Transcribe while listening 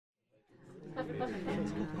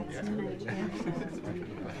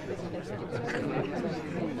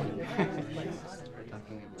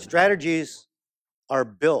Strategies are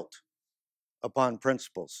built upon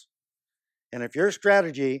principles. And if your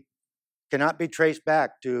strategy cannot be traced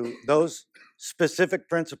back to those specific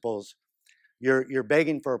principles, you're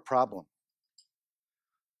begging for a problem.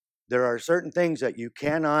 There are certain things that you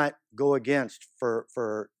cannot go against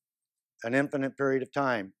for an infinite period of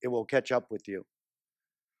time. It will catch up with you.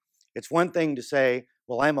 It's one thing to say,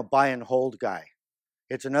 well, I'm a buy and hold guy.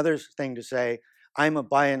 It's another thing to say, I'm a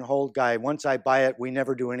buy and hold guy. Once I buy it, we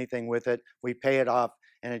never do anything with it. We pay it off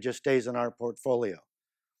and it just stays in our portfolio.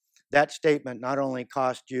 That statement not only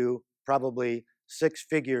cost you probably 6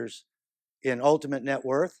 figures in ultimate net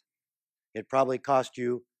worth, it probably cost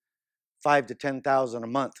you 5 to 10,000 a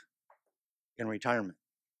month in retirement,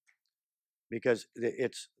 because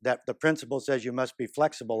it's that the principle says you must be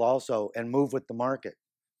flexible also and move with the market.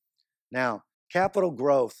 Now, capital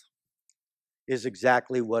growth is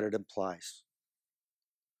exactly what it implies.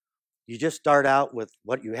 You just start out with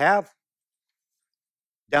what you have.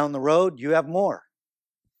 Down the road, you have more.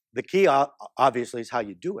 The key, obviously, is how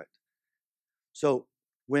you do it. So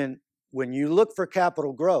when you look for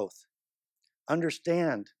capital growth,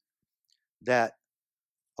 understand that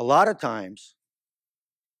a lot of times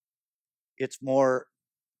it's more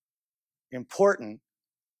important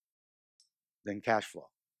than cash flow.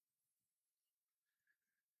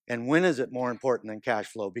 And when is it more important than cash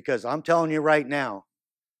flow? Because I'm telling you right now,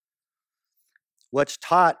 what's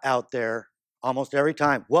taught out there almost every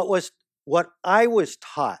time, what I was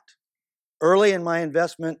taught early in my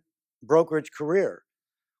investment brokerage career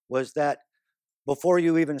was that before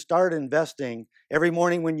you even start investing, every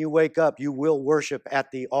morning when you wake up, you will worship at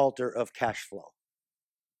the altar of cash flow.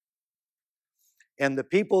 And the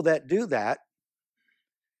people that do that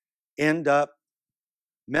end up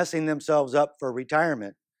messing themselves up for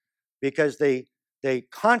retirement because they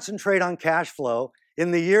concentrate on cash flow in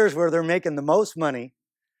the years where they're making the most money.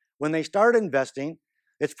 When they start investing,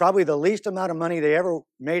 it's probably the least amount of money they ever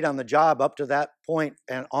made on the job up to that point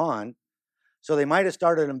and on. So they might have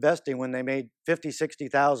started investing when they made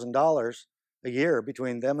 $50,000, $60,000 a year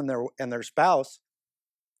between them and their spouse.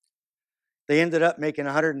 They ended up making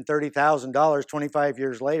 $130,000 25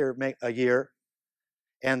 years later a year,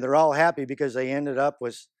 and they're all happy because they ended up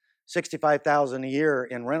with $65,000 a year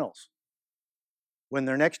in rentals. When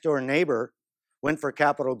their next door neighbor went for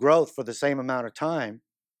capital growth for the same amount of time,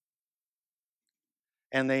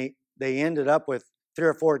 and they ended up with 3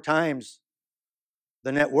 or 4 times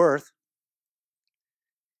the net worth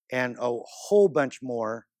and a whole bunch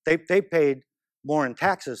more. They paid more in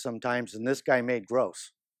taxes sometimes than this guy made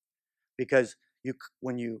gross, because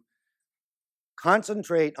when you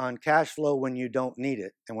concentrate on cash flow when you don't need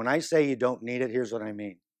it, and when I say you don't need it, here's what I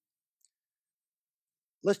mean.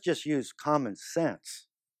 Let's just use common sense.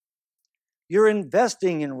 You're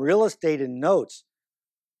investing in real estate and notes.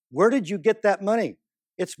 Where did you get that money?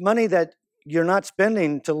 It's money that you're not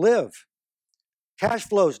spending to live. Cash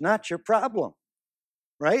flow is not your problem,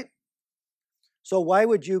 right? So why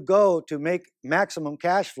would you go to make maximum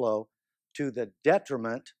cash flow to the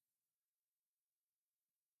detriment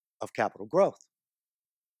of capital growth?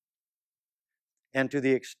 And to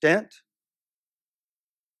the extent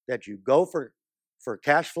that you go for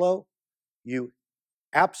cash flow, you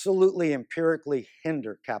absolutely empirically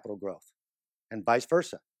hinder capital growth, and vice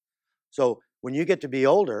versa. So when you get to be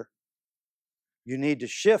older, you need to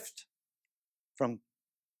shift from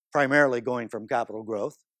primarily going from capital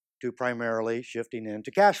growth to primarily shifting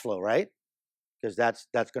into cash flow, right? Because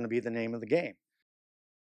that's going to be the name of the game.